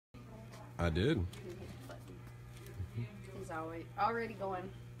I did. He's already going.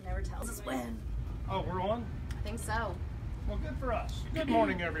 Never tells us when. Oh, we're on? I think so. Well, good for us. Good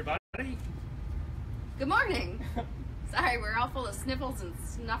morning, everybody. Good morning. Sorry, we're all full of sniffles and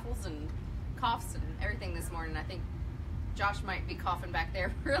snuffles and coughs and everything this morning. I think Josh might be coughing back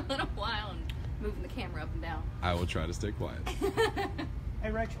there for a little while and moving the camera up and down. I will try to stay quiet.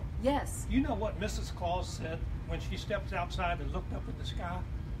 Hey, Rachel. Yes. You know what Mrs. Claus said when she stepped outside and looked up at the sky?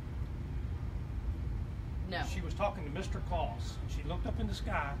 No. She was talking to Mr. Claus. She looked up in the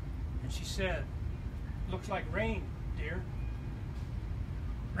sky and she said, "Looks like rain, dear."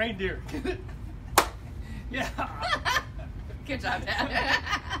 Reindeer. Yeah. Good job, Dad.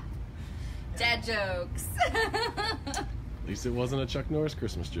 Dad jokes. At least it wasn't a Chuck Norris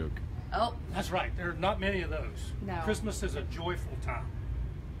Christmas joke. Oh. That's right. There are not many of those. No. Christmas is a joyful time.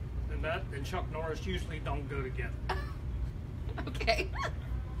 And that and Chuck Norris usually don't go together. Okay.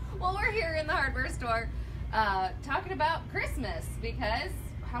 Well, we're here in the hardware store talking about Christmas because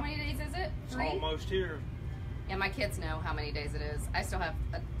how many days is it? 3? It's almost here. Yeah, my kids know how many days it is. I still have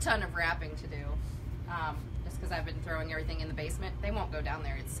a ton of wrapping to do. Just because I've been throwing everything in the basement. They won't go down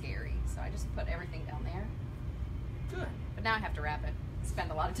there. It's scary. So I just put everything down there. Good. But now I have to wrap it.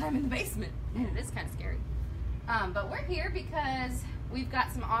 Spend a lot of time in the basement. And it is kind of scary. But we're here because we've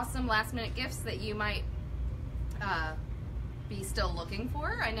got some awesome last minute gifts that you might be still looking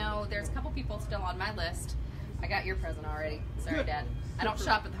for. I know there's a couple people still on my list. I got your present already. Sorry, Good. Dad. I don't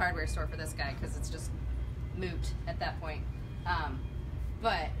shop at the hardware store for this guy because it's just moot at that point.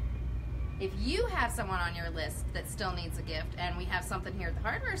 But if you have someone on your list that still needs a gift and we have something here at the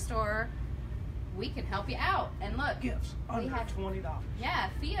hardware store, we can help you out. And look, Gifts under $20. yeah,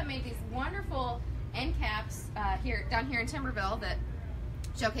 Fia made these wonderful end caps down here in Timberville that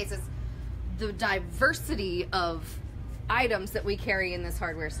showcases the diversity of items that we carry in this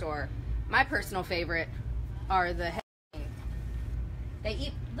hardware store. My personal favorite are the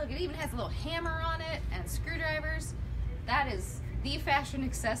look, it even has a little hammer on it and screwdrivers. That is the fashion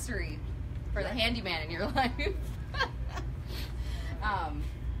accessory for the handyman in your life. Come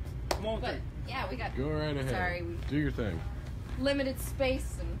on, But yeah, we got Go right ahead. Sorry, Do your thing. limited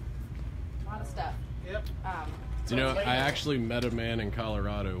space and a lot of stuff. Yep. You know, I actually met a man in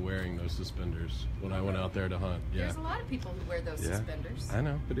Colorado wearing those suspenders when I went out there to hunt. Yeah. There's a lot of people who wear those Yeah. suspenders. I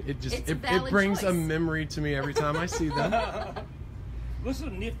know, but it just It's a it valid brings a choice. memory to me every time I see them. This is a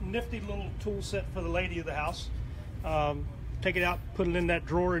nifty little tool set for the lady of the house. Take it out, put it in that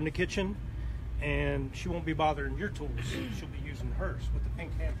drawer in the kitchen, and she won't be bothering your tools. She'll be using hers with the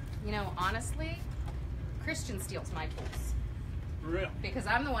pink handle. You know, honestly, Christian steals my tools Real. because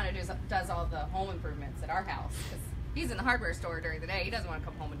I'm the one who does all the home improvements at our house. Because he's in the hardware store during the day. He doesn't want to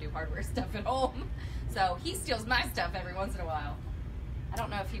come home and do hardware stuff at home. So he steals my stuff every once in a while. I don't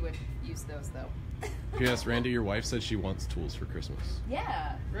know if he would use those, though. P.S. Randy, your wife said she wants tools for Christmas.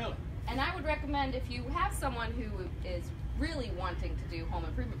 Yeah. Really? And I would recommend if you have someone who is really wanting to do home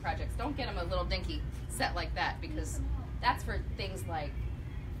improvement projects, don't get them a little dinky set like that because that's for things like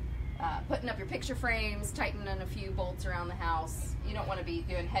putting up your picture frames, tightening a few bolts around the house. You don't want to be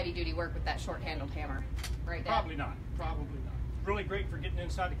doing heavy duty work with that short-handled hammer, right, Dad? Probably not. Probably not. Really great for getting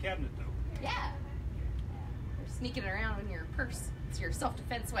inside the cabinet, though. Yeah. Or sneaking it around in your purse. It's your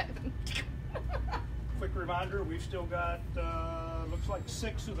self-defense weapon. Quick reminder, we've still got, looks like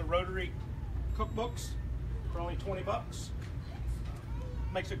 6 of the rotary cookbooks for only $20.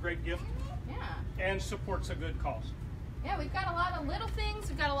 Makes a great gift Yeah. and supports a good cause. Yeah, we've got a lot of little things.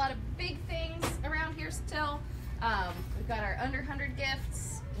 We've got a lot of big things around here still. We've got our under 100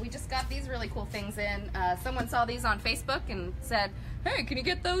 gifts. We just got these really cool things in. Someone saw these on Facebook and said, "Hey, can you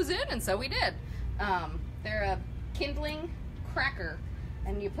get those in?" And so we did. They're a kindling cracker,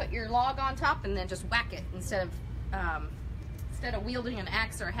 and you put your log on top and then just whack it instead of wielding an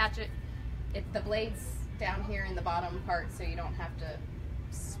axe or a hatchet. The blade's down here in the bottom part, so you don't have to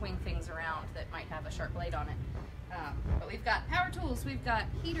swing things around that might have a sharp blade on it. But we've got power tools, we've got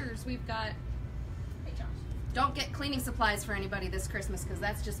heaters, we've got... Hey, Josh. Don't get cleaning supplies for anybody this Christmas because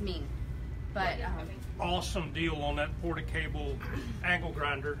that's just mean. But Awesome deal on that Porta-Cable angle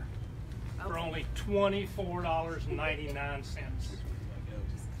grinder for only $24.99.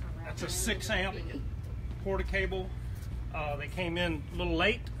 That's a 6-amp Porta-Cable. They came in a little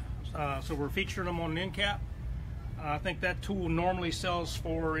late, so we're featuring them on an end cap. I think that tool normally sells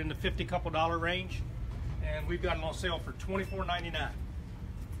for in the $50 couple range, and we've got it on sale for $24.99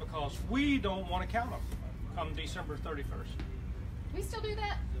 because we don't want to count them come December 31st. we still do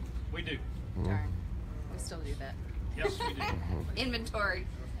that? We do. Darn. We still do that. Yes, we do. Inventory.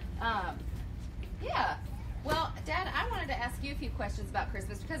 Yeah. Well, Dad, I wanted to ask you a few questions about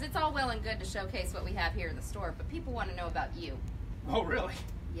Christmas because it's all well and good to showcase what we have here in the store, but people want to know about you. Oh, really?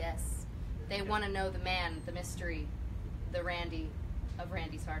 Yes. They want to know the man, the mystery, the Randy of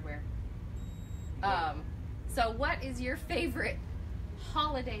Randy's Hardware. So what is your favorite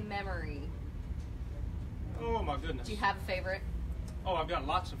holiday memory? Oh, my goodness. Do you have a favorite? Oh, I've got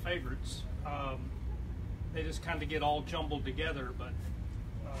lots of favorites. They just kind of get all jumbled together, but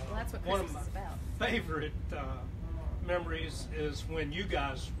Well, that's what one Christmas of is my about. favorite memories is when you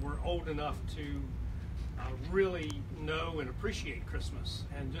guys were old enough to really know and appreciate Christmas,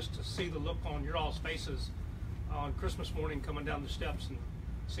 and just to see the look on your all's faces on Christmas morning coming down the steps and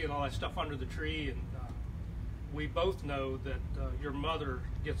seeing all that stuff under the tree. And we both know that your mother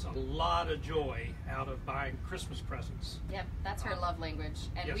gets a lot of joy out of buying Christmas presents. Yep, that's her love language.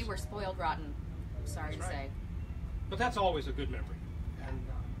 And Yes. we were spoiled rotten, I'm sorry That's to right. say. But that's always a good memory.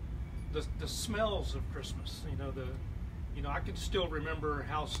 And the smells of Christmas, I can still remember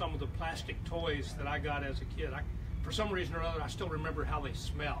how some of the plastic toys that I got as a kid, for some reason or other, I still remember how they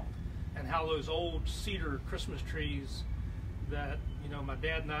smelled, and how those old cedar Christmas trees that, my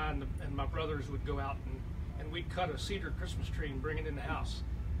dad and I and my brothers would go out and we'd cut a cedar Christmas tree and bring it in the house.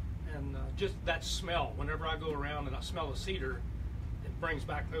 And just that smell, whenever I go around and I smell a cedar, it brings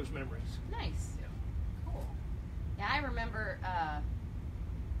back those memories. Nice. Yeah. Cool. Yeah, I remember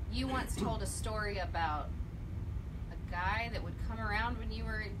you once told a story about a guy that would come around when you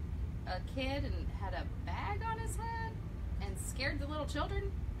were a kid and had a bag on his head and scared the little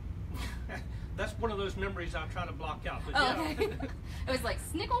children. That's one of those memories I try to block out. But Oh, yeah. okay. It was like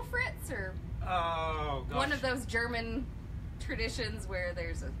Snickel Fritz or Oh, gosh. one of those German traditions where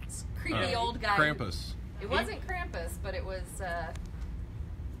there's a creepy old guy. Krampus. It wasn't Krampus, but it was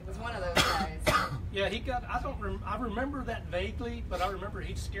one of those guys. Yeah, he got. I remember that vaguely, but I remember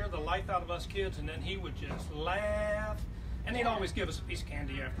he'd scare the life out of us kids, and then he would just laugh, and he'd always give us a piece of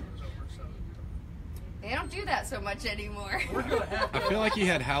candy after it was over. So They don't do that so much anymore. we're gonna have I to. feel like he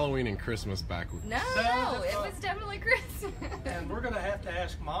had Halloween and Christmas backwards. No, that's it right. was definitely Christmas. And we're gonna have to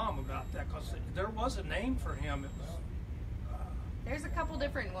ask Mom about that, because there was a name for him. It was. There's a couple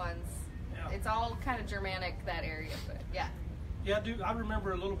different ones. Yeah. It's all kind of Germanic, that area, but yeah. Yeah, dude, I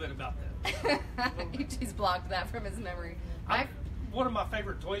remember a little bit about that. He's blocked that from his memory. One of my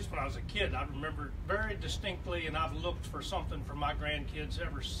favorite toys when I was a kid, I remember very distinctly, and I've looked for something for my grandkids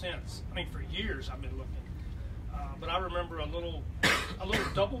ever since. I mean, for years I've been looking. But I remember a little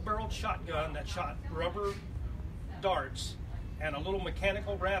double-barreled shotgun that shot rubber darts, and a little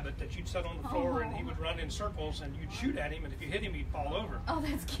mechanical rabbit that you'd set on the floor, and he would run in circles, and you'd shoot at him, and if you hit him, he'd fall over. Oh,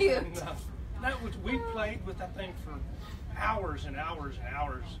 that's cute. And we played with that thing for hours and hours and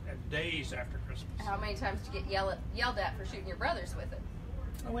hours and days after Christmas. How many times did you get yelled at for shooting your brothers with it?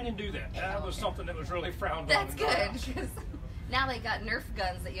 No, we didn't do that. That was Okay. something that was really frowned That's on. in our good, house. because now they got Nerf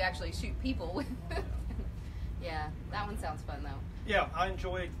guns that you actually shoot people with. Yeah, that one sounds fun, though. Yeah, I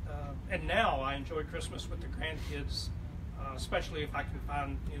enjoyed, and now I enjoy Christmas with the grandkids, especially if I can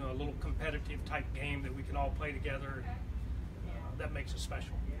find, a little competitive type game that we can all play together. That makes it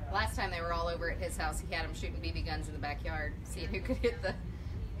special. Last time they were all over at his house, he had them shooting BB guns in the backyard, seeing who could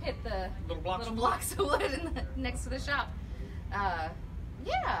hit the Little blocks of blocks of wood next to the shop.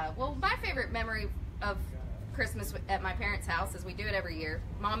 Yeah, well, my favorite memory of Christmas at my parents' house is we do it every year.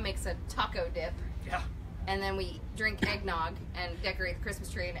 Mom makes a taco dip, Yeah. and then we drink eggnog and decorate the Christmas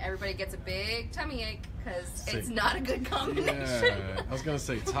tree, and everybody gets a big tummy ache because it's not a good combination. Yeah, I was gonna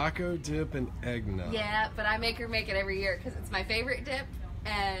say taco dip and eggnog. Yeah, but I make her make it every year because it's my favorite dip,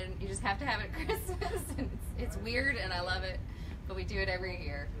 and you just have to have it at Christmas. And it's weird, and I love it, but we do it every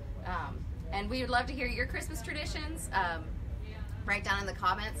year. And we would love to hear your Christmas traditions. Write down in the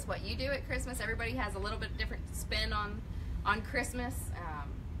comments what you do at Christmas. Everybody has a little bit different spin on Christmas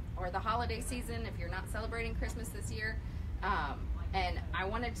or the holiday season if you're not celebrating Christmas this year. And I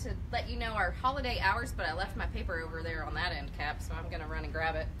wanted to let you know our holiday hours, but I left my paper over there on that end cap, so I'm going to run and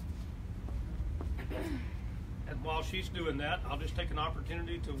grab it. And while she's doing that, I'll just take an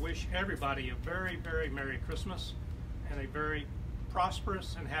opportunity to wish everybody a very, very Merry Christmas and a very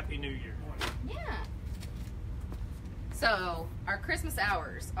prosperous and Happy New Year. Yeah. So, our Christmas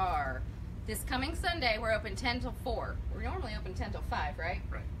hours are this coming Sunday, we're open 10 till 4. We're normally open 10 till 5, right?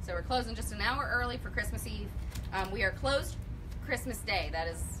 Right. So, we're closing just an hour early for Christmas Eve. We are closed Christmas Day. That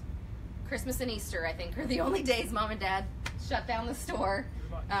is Christmas and Easter, I think, are the only days Mom and Dad shut down the store.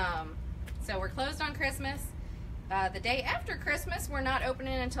 So, we're closed on Christmas. The day after Christmas, we're not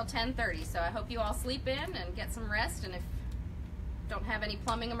opening until 10:30. So, I hope you all sleep in and get some rest. And if don't have any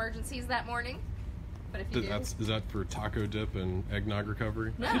plumbing emergencies that morning, But if you do, Is that for taco dip and eggnog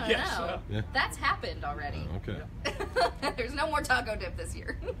recovery? no, no, Yes, no. Yeah. That's happened already. Okay. There's no more taco dip this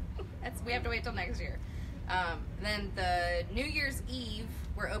year. We have to wait till next year. Then the New Year's Eve,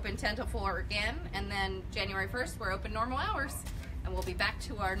 we're open 10 till 4 again, and then January 1st, we're open normal hours, and we'll be back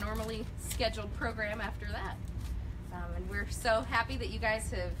to our normally scheduled program after that. And we're so happy that you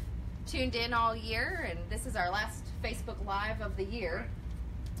guys have tuned in all year, and this is our last Facebook Live of the year.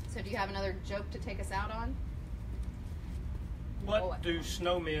 So do you have another joke to take us out on? What do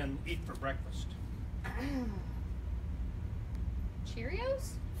snowmen eat for breakfast?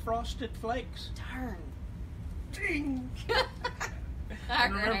 Cheerios? Frosted Flakes. Darn. Ding! All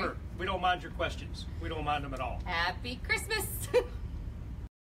And remember, right. we don't mind your questions. We don't mind them at all. Happy Christmas!